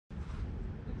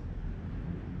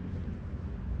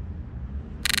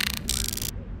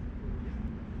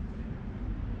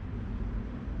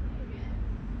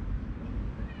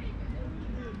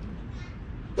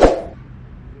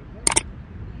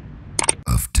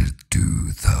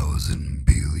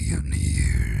million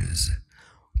years,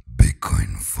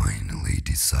 Bitcoin finally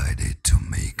decided to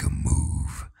make a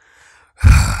move.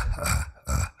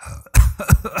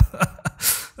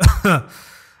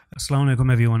 Assalamu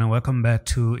alaikum everyone, and welcome back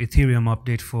to Ethereum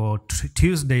update for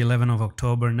Tuesday 11 of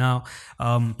October. Now,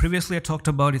 previously I talked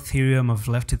about Ethereum. I've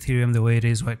left Ethereum the way it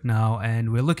is right now,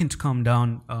 and we're looking to come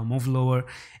down, move lower.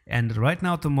 And right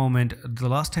now at the moment, the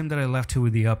last time that I left you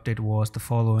with the update was the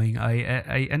following.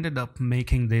 I ended up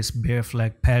making this bear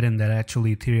flag pattern that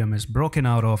actually Ethereum is broken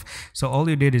out of. So all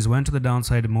you did is went to the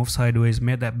downside, moved sideways,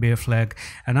 made that bear flag,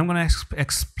 and I'm going to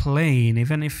explain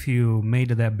even if you made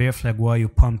that bear flag why you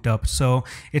pumped up. So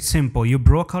it's simple. You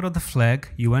broke out of the flag,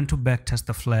 you went to backtest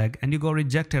the flag, and you got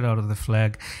rejected out of the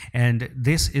flag, and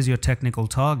this is your technical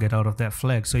target out of that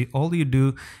flag. So all you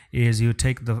do is you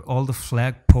take all the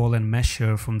flag pole and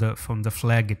measure from the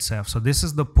flag itself. So this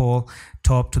is the pole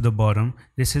top to the bottom.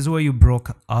 This is where you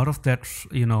broke out of that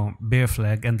bear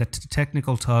flag, and the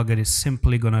technical target is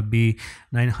simply gonna be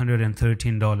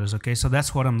 $913. Okay, so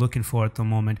that's what I'm looking for at the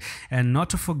moment. And not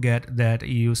to forget that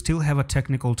you still have a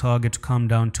technical target to come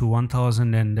down to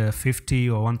 1050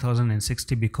 or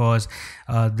 1060, because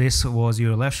this was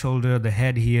your left shoulder, the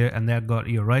head here, and that got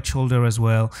your right shoulder as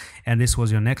well, and this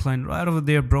was your neckline right over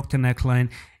there, broke the neckline.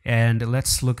 And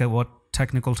let's look at what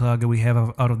technical target we have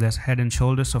out of this head and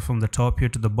shoulder. So from the top here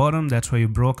to the bottom, that's where you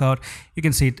broke out. You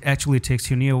can see it actually takes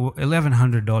you near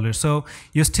 $1,100. So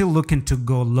you're still looking to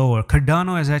go lower.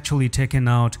 Cardano has actually taken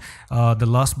out the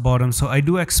last bottom, so I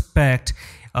do expect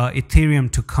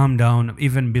Ethereum to come down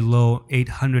even below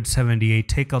 878.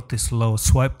 Take out this low,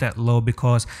 swipe that low,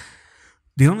 because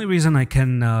the only reason I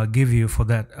can give you for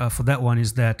that one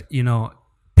is that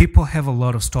people have a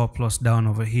lot of stop loss down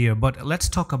over here. But let's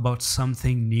talk about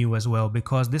something new as well,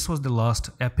 because this was the last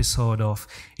episode of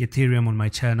Ethereum on my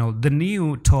channel. The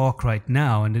new talk right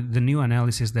now and the new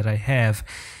analysis that I have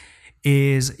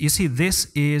is, you see, this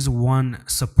is one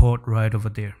support right over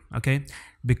there, okay?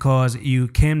 Because you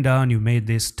came down, you made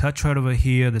this touch right over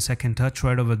here, the second touch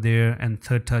right over there, and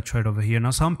third touch right over here.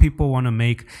 Now some people want to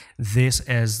make this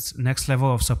as next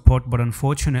level of support, but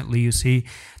unfortunately, you see,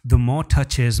 the more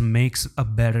touches makes a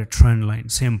better trend line.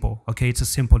 Simple, okay? It's a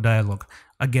simple dialogue.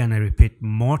 Again, I repeat,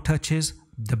 more touches,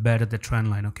 the better the trend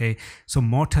line. Okay, so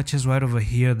more touches right over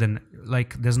here than,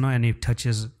 like, there's not any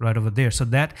touches right over there. So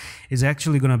that is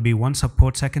actually going to be one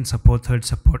support, second support, third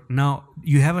support. Now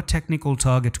you have a technical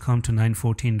target to come to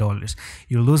 $914.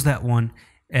 You lose that one,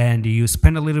 and you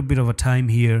spend a little bit of a time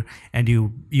here, and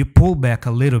you pull back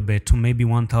a little bit to maybe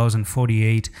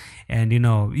 1048, and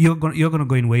you're gonna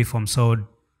go in waveform. So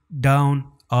down,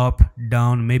 up,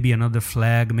 down, maybe another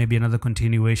flag, maybe another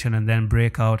continuation, and then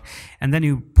breakout, and then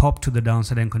you pop to the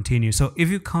downside and continue. So if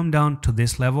you come down to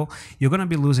this level, you're going to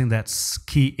be losing that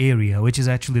key area, which is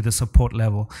actually the support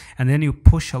level, and then you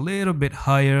push a little bit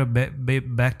higher,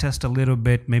 back test a little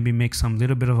bit, maybe make some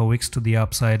little bit of a wicks to the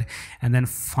upside, and then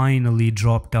finally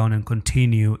drop down and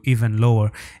continue even lower.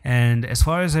 And as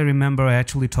far as I remember, I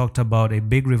actually talked about a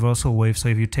big reversal wave. So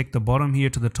if you take the bottom here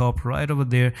to the top right over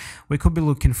there, we could be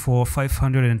looking for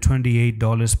 $528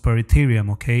 per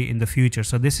Ethereum, okay, in the future.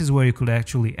 So this is where you could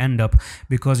actually end up,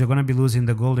 because you're going to be losing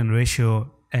the golden ratio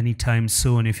anytime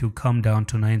soon if you come down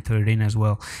to 913 as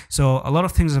well. So a lot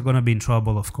of things are going to be in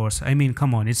trouble, of course. I mean,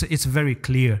 come on, it's very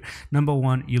clear. Number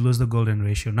one, you lose the golden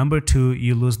ratio. Number two,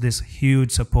 you lose this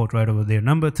huge support right over there.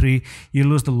 Number three, you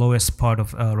lose the lowest part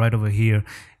of right over here.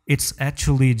 It's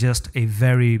actually just a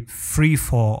very free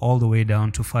fall all the way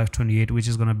down to 528, which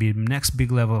is going to be next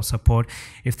big level of support.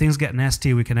 If things get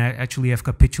nasty, we can actually have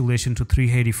capitulation to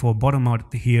 384, bottom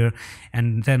out here,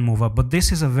 and then move up. But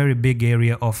this is a very big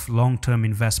area of long-term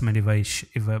investment. If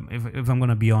I'm going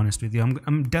to be honest with you,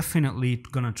 I'm definitely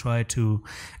going to try to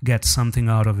get something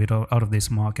out of it, out of this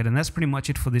market. And that's pretty much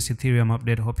it for this Ethereum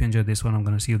update. Hope you enjoyed this one. I'm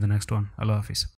going to see you in the next one. Allah Hafiz.